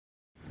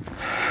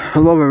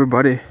Hello,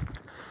 everybody.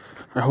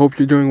 I hope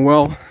you're doing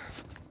well.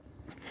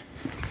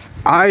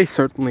 I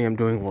certainly am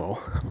doing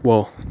well.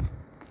 Well,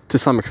 to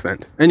some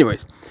extent.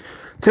 Anyways,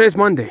 today's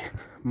Monday.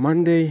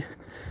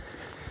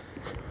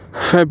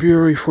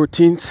 February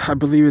 14th. I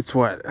believe it's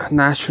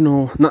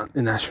international,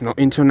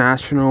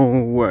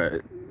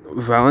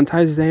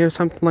 Valentine's Day or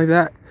something like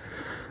that.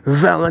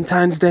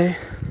 Valentine's Day.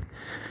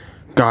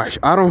 Gosh,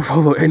 I don't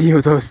follow any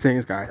of those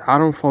things, guys. I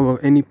don't follow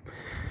any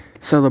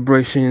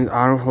celebrations.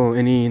 I don't follow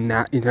any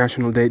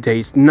international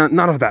days. None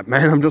of that,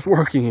 man. I'm just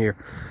working here.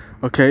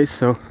 Okay,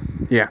 so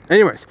yeah.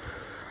 Anyways,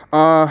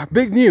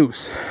 big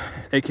news,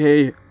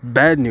 aka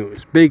bad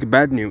news. Big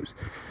bad news.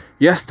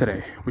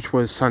 Yesterday, which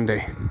was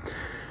Sunday,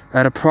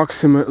 at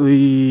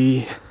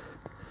approximately,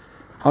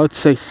 I would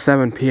say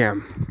 7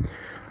 p.m.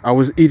 I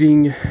was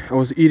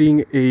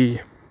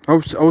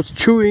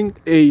chewing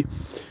a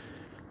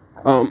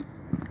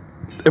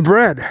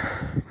bread,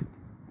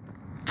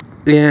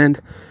 and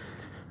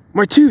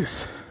my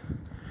tooth.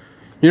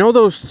 You know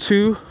those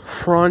two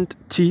front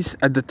teeth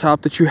at the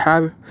top that you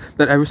have,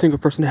 that every single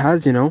person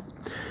has, the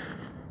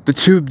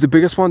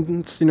biggest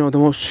ones,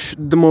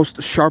 the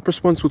most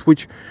sharpest ones with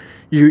which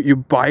you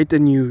bite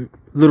and you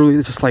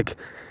literally just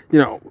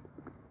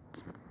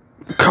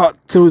cut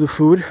through the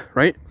food,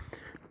 right?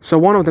 So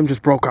one of them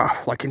just broke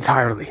off,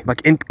 entirely,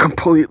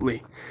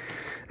 completely.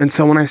 And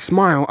so when I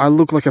smile, I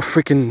look like a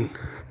freaking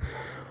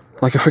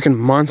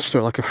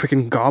monster, like a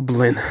freaking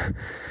goblin.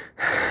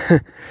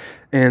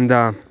 and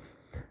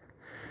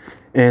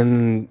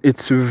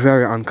it's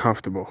very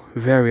uncomfortable.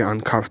 I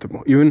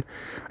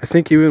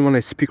think even when I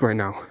speak right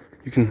now,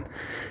 you can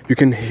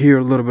hear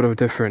a little bit of a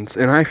difference,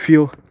 and I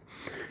feel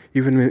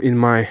even in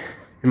my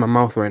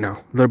mouth right now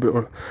a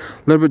little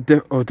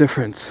bit of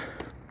difference,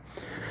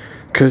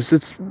 because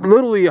it's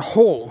literally a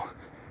hole.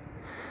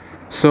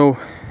 So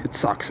it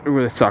sucks. It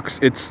really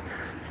sucks. I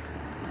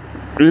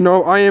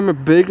am a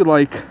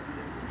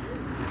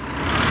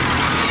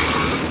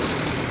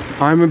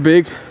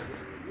big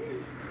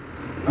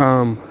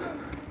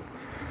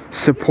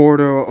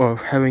supporter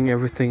of having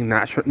everything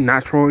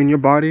natural in your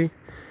body,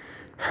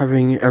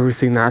 having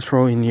everything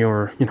natural in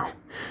your in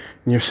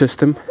your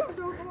system.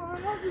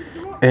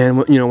 And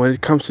when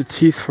it comes to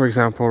teeth, for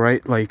example,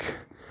 right? I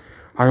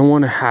don't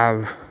want to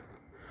have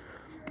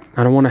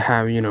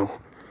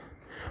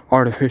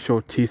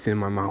artificial teeth in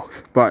my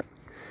mouth, but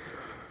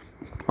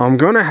I'm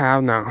gonna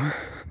have now.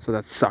 So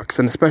that sucks.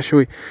 And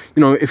especially,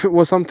 if it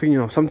was some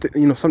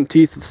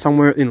teeth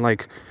somewhere in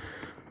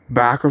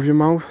back of your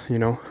mouth,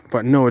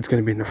 but no, it's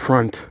gonna be in the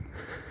front.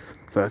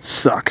 So that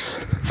sucks.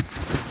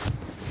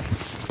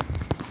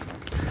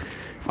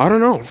 I don't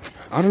know,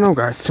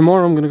 guys.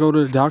 Tomorrow I'm gonna go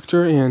to the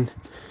doctor and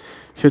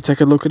he'll take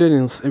a look at it,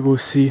 and we'll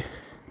see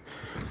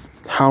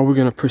how we're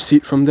gonna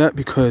proceed from that,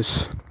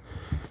 because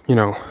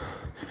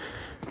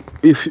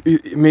if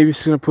maybe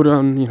he's gonna put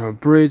on a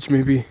bridge,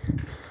 maybe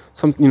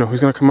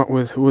he's gonna come up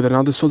with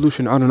another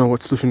solution. I don't know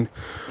what solution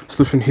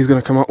he's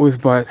gonna come up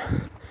with, but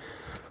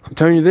I'm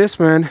telling you this,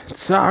 man, it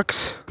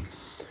sucks.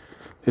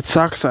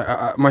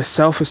 My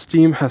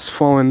self-esteem has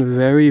fallen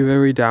very,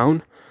 very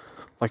down,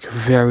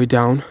 very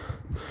down,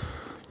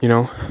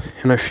 and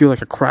I feel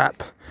like a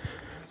crap,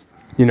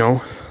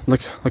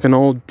 like an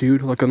old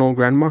dude, like an old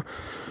grandma,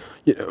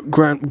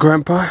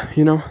 grandpa.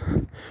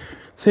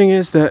 Thing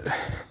is that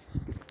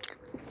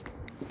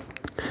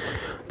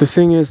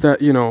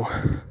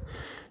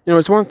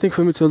it's one thing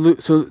for me to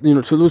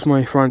lose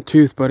my front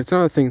tooth, but it's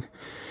another thing.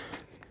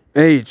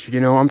 Age,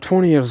 I'm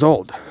 20 years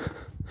old.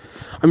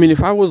 I mean,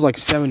 if I was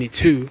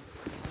 72,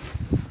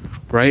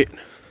 right?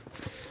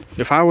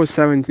 If I was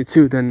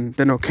 72, then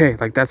okay,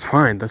 that's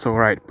fine, that's all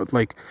right. But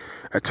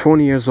at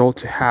 20 years old,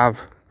 to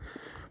have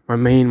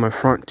my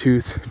front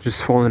tooth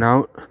just falling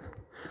out,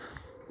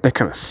 that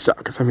kind of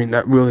sucks. I mean,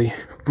 that really,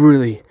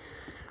 really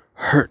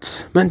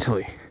hurts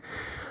mentally,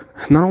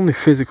 not only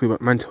physically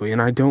but mentally.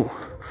 And I don't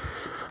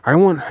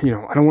want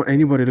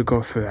anybody to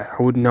go through that.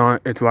 I would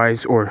not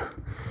advise or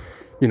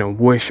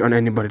wish on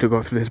anybody to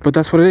go through this, but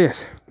that's what it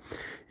is.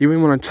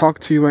 Even when I talk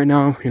to you right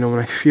now, when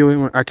I feel it,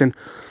 when I can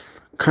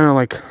kind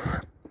of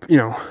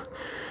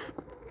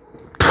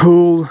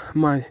pull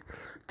my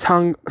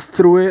tongue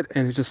through it,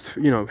 and it just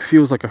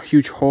feels like a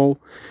huge hole,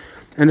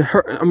 and it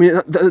hurt. I mean,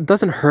 it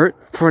doesn't hurt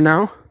for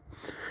now,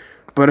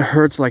 but it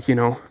hurts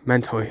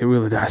mentally. It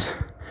really does.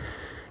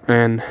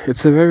 And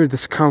it's a very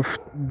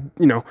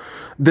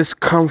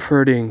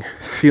discomforting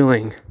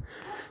feeling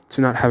to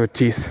not have a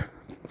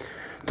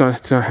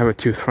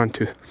front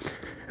tooth.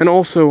 And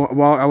also,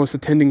 while I was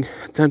attempting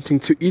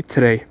to eat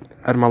today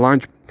at my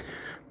lunch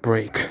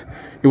break,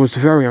 it was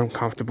very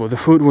uncomfortable. The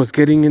food was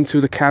getting into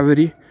the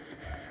cavity.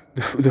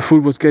 The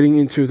food was getting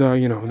into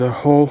the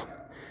hole,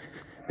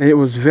 and it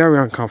was very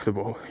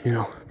uncomfortable.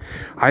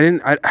 I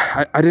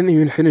didn't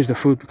even finish the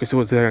food because it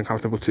was very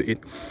uncomfortable to eat.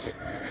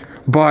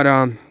 But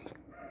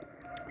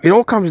it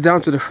all comes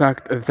down to the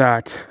fact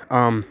that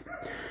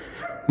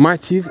my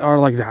teeth are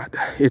like that.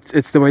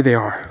 It's the way they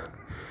are.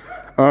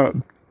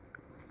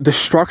 The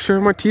structure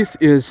of my teeth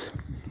is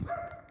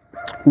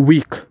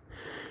weak.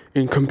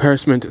 in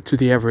comparison to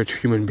the average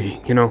human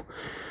being, you know.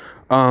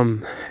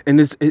 And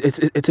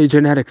it's a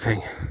genetic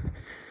thing.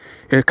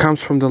 It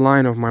comes from the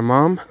line of my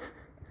mom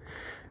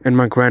and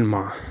my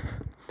grandma.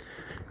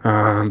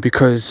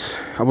 Because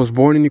I was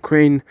born in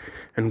Ukraine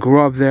and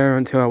grew up there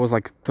until I was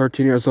like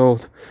 13 years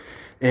old.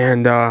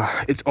 And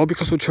it's all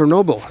because of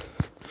Chernobyl.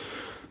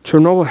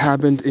 Chernobyl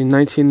happened in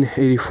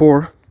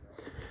 1984.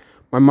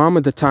 My mom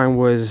at the time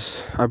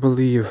was, I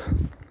believe,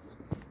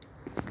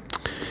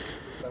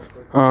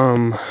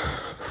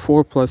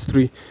 4 plus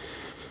 3,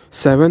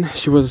 7.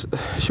 She was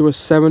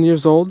 7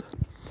 years old,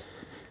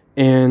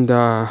 and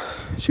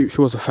she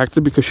was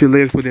affected because she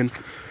lived within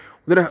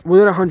a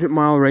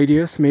 100-mile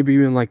radius, maybe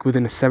even like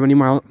within a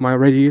 70-mile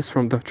radius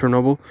from the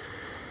Chernobyl,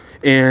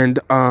 and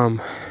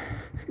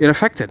it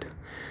affected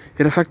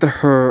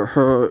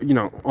her, you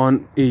know,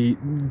 on a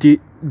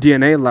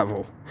DNA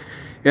level.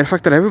 It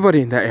affected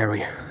everybody in that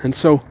area. And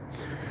so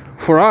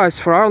for us,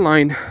 for our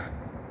line,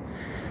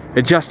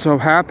 it just so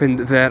happened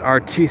that our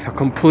teeth are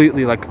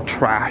completely like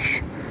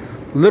trash,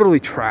 literally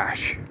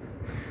trash.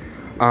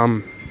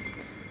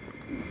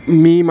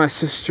 Me, my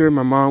sister,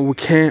 my mom, we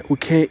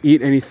can't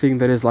eat anything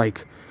that is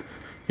like,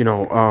 you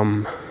know,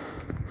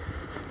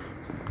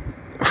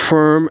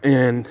 firm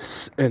and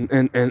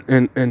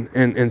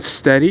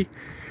steady.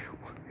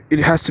 It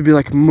has to be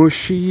like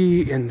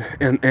mushy and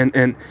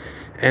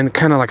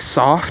kind of like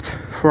soft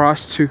for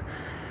us to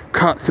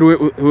cut through it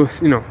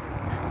with, you know,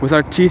 with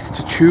our teeth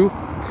to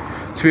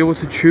be able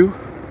to chew.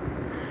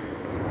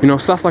 You know,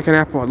 stuff like an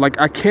apple.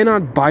 Like, I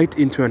cannot bite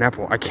into an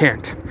apple. I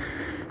can't.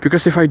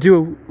 Because if I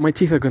do, my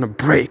teeth are gonna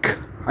break.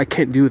 I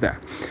can't do that.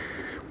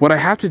 What I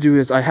have to do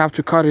is I have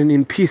to cut it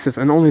in pieces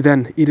and only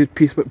then eat it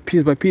piece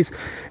by piece.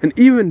 And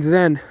even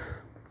then,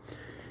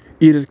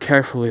 eat it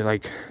carefully,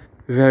 like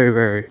very,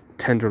 very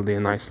tenderly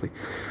and nicely.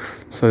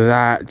 So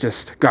that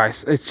just,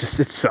 guys, it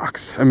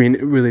sucks. I mean,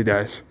 it really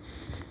does.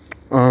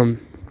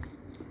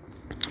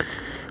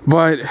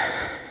 But,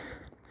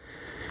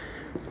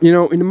 you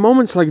know, in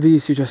moments like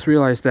these, you just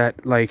realize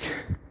that, like,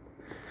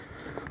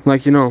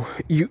 you know,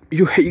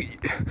 you hate.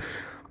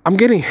 I'm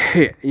getting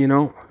hit. You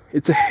know,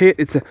 it's a hit.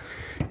 It's a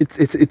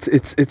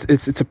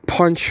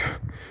punch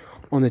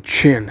on the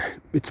chin.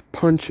 It's a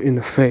punch in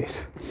the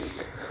face,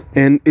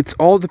 and it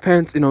all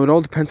depends. You know, it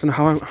all depends on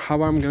how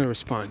I'm gonna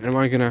respond. Am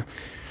I gonna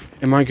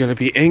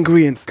be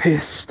angry and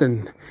pissed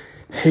and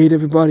hate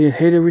everybody and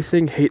hate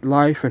everything, hate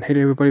life and hate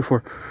everybody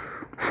for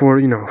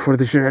you know, for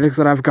the genetics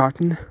that I've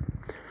gotten,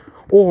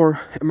 or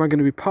am I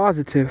gonna be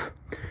positive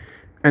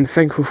and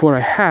thankful for what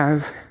I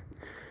have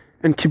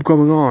and keep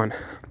going on,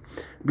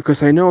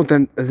 because I know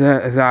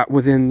that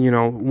within, you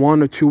know,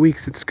 1 or 2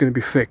 weeks it's gonna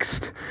be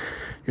fixed,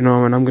 you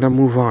know, and I'm gonna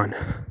move on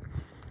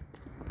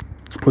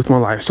with my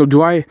life. So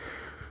do I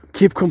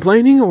keep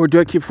complaining or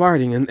do I keep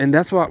fighting? And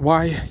that's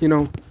why, you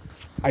know,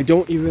 I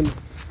don't even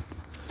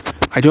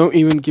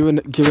give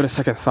it a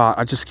second thought.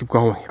 I just keep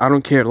going. I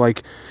don't care.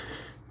 Like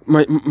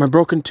my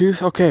broken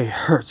tooth, okay, it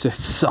hurts. It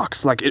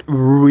sucks. Like, it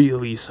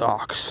really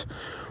sucks.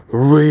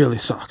 Really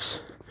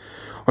sucks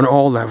on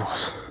all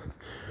levels.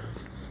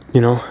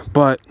 You know,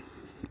 but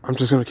I'm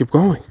just gonna keep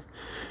going.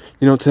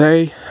 You know,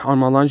 today on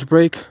my lunch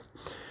break,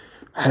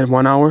 I had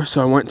 1 hour,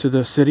 so I went to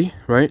the city,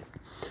 right?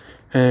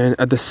 And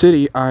at the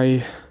city,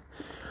 I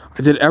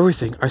did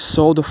everything. I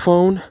sold the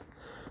phone.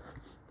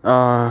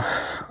 I've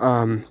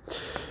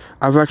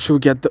actually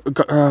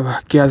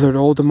gathered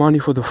all the money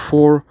for the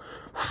 4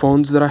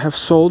 phones that I have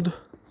sold,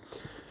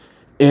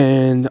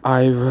 and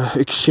I've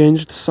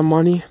exchanged some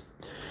money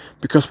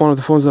because one of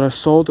the phones that I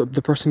sold,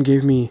 the person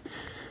gave me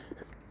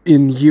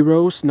in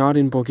euros, not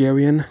in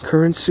Bulgarian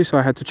currency, so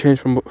I had to change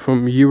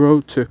from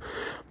euro to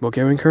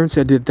Bulgarian currency.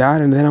 I did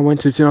that, and then I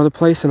went to another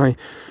place, and I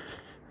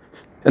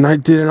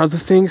did other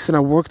things, and I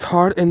worked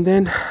hard, and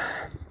then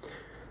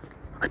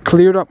I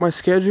cleared up my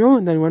schedule,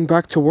 and then went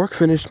back to work,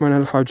 finished my 9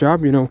 to 5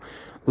 job, you know,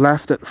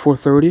 left at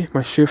 4:30.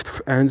 My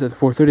shift ends at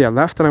 4:30. I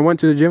left, and I went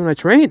to the gym, and I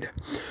trained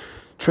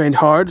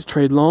hard,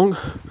 trained long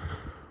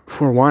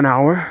for 1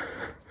 hour.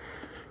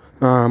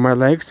 My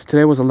legs,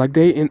 today was a leg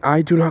day, and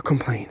I do not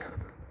complain.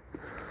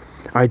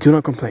 I do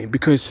not complain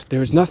because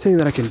there's nothing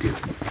that I can do,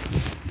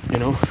 you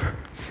know.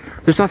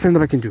 There's nothing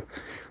that I can do.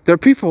 There are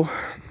people,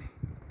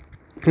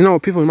 you know,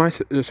 people in my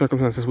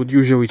circumstances would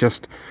usually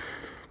just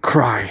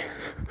crawl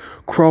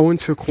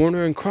into a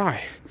corner and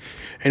cry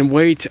and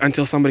wait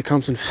until somebody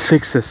comes and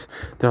fixes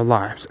their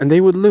lives, and they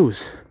would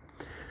lose.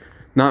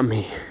 Not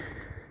me.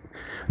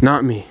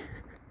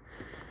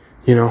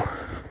 You know,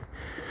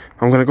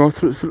 I'm gonna go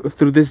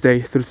through this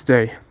day, through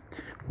today,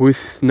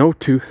 with no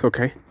tooth,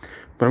 okay?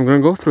 But I'm gonna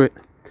go through it,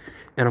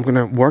 and I'm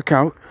gonna work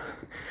out,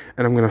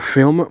 and I'm gonna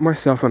film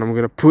myself, and I'm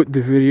gonna put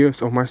the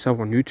videos of myself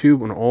on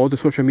YouTube, on all the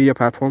social media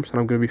platforms, and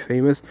I'm gonna be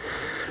famous,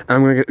 and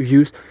I'm gonna get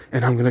views,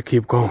 and I'm gonna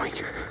keep going.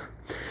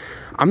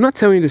 I'm not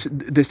telling you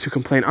this to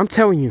complain. I'm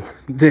telling you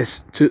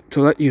this to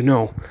let you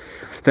know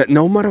that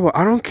no matter what,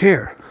 I don't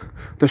care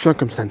the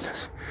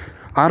circumstances.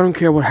 I don't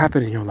care what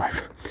happened in your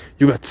life.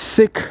 You got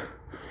sick.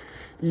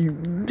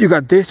 You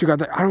got this. You got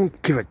that. I don't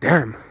give a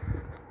damn.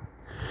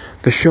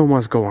 The show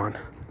must go on.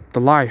 The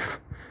life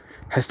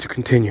has to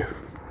continue.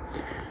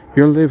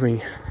 Your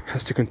living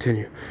has to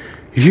continue.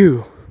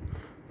 You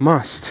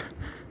must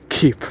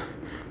keep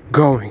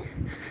going,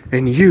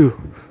 and you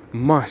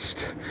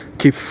must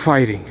keep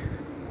fighting.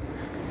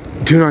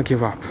 Do not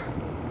give up.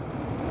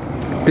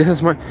 This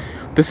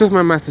is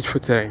my message for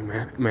today,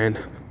 man.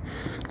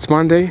 It's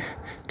Monday.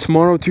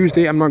 Tomorrow,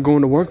 Tuesday, I'm not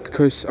going to work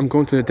because I'm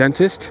going to the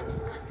dentist.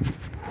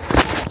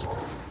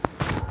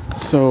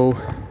 So,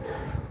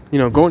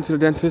 going to the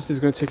dentist is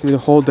going to take me the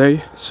whole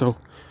day. So,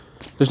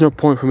 there's no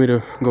point for me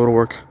to go to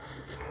work.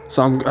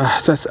 So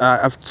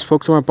I've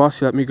spoke to my boss.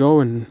 He let me go,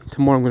 and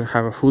tomorrow I'm going to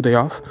have a full day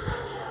off,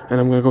 and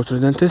I'm going to go to the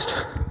dentist.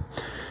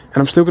 And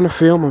I'm still going to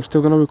film. I'm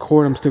still going to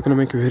record. I'm still going to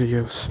make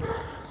videos.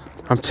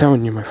 I'm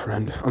telling you, my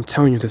friend. I'm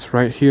telling you this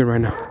right here,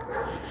 right now.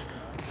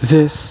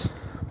 This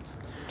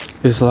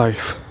is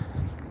life.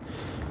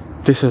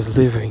 This is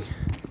living.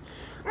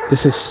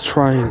 This is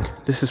trying.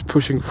 This is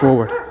pushing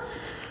forward.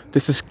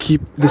 This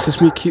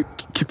is me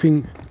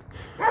keeping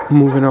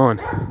moving on.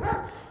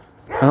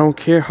 I don't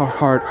care how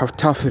hard, how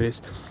tough it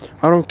is.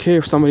 I don't care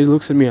if somebody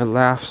looks at me and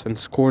laughs and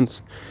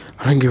scorns.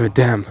 I don't give a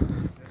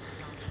damn.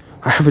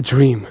 I have a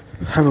dream.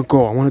 I have a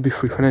goal. I want to be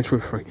free, financially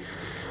free.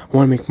 I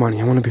want to make money.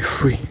 I want to be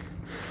free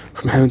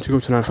from having to go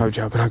to a 9-to-5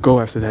 job. And I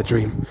go after that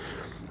dream.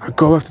 I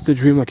go after the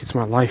dream like it's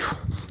my life.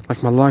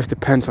 Like my life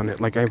depends on it.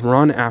 Like I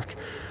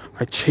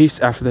chase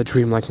after that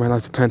dream like my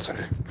life depends on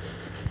it.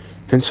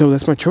 And so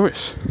that's my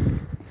choice.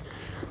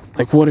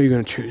 Like, what are you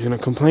going to choose? You're going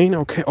to complain?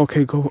 Okay,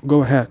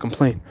 go ahead,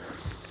 complain.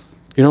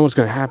 You know what's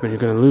going to happen? You're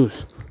going to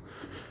lose.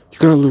 You're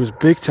going to lose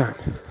big time.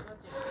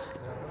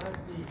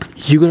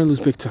 You're going to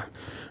lose big time.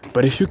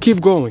 But if you keep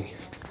going,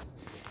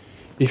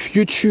 if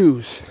you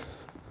choose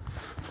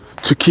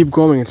to keep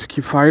going and to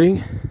keep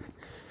fighting,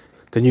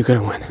 then you're going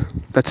to win.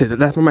 That's it.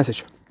 That's my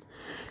message.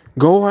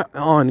 Go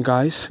on,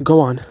 guys. Go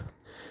on.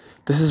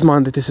 This is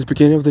Monday. This is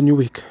beginning of the new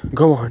week.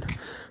 Go on.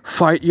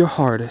 Fight your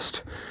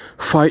hardest.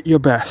 Fight your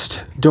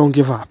best. Don't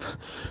give up.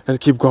 And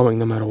keep going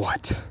no matter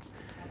what.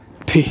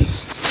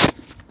 Peace.